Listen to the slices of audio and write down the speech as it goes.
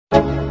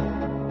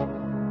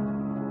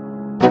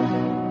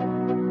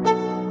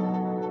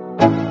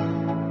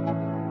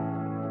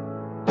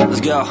Let's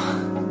go.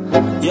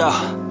 Yo,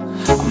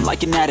 I'm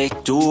like an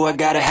addict, do I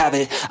gotta have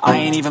it. I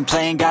ain't even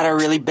playing, got a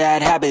really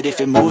bad habit. If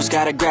it moves,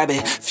 gotta grab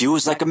it,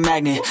 fuse like a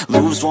magnet.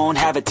 Lose, won't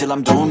have it till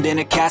I'm doomed in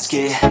a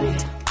casket.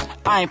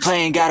 I ain't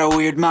playing, got a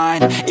weird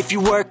mind. If you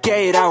work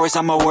 8 hours,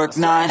 I'ma work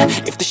 9.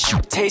 If the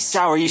shoot tastes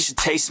sour, you should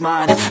taste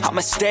mine.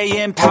 I'ma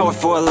stay in power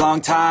for a long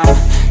time.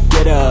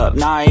 Get up,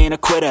 nah, I ain't a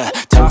quitter.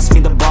 Toss me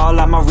the ball,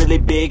 I'm a really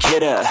big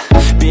hitter.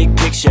 Big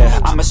picture,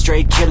 I'm a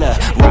straight killer.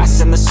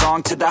 Rising the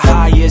song to the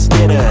highest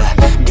bidder.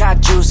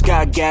 Got juice,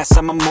 got gas,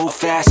 I'ma move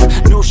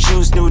fast. New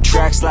shoes, new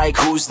tracks, like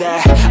who's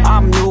that?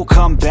 I'm new,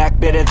 come back,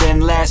 better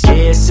than last.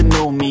 Yeah, it's a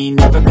new me,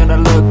 never gonna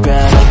look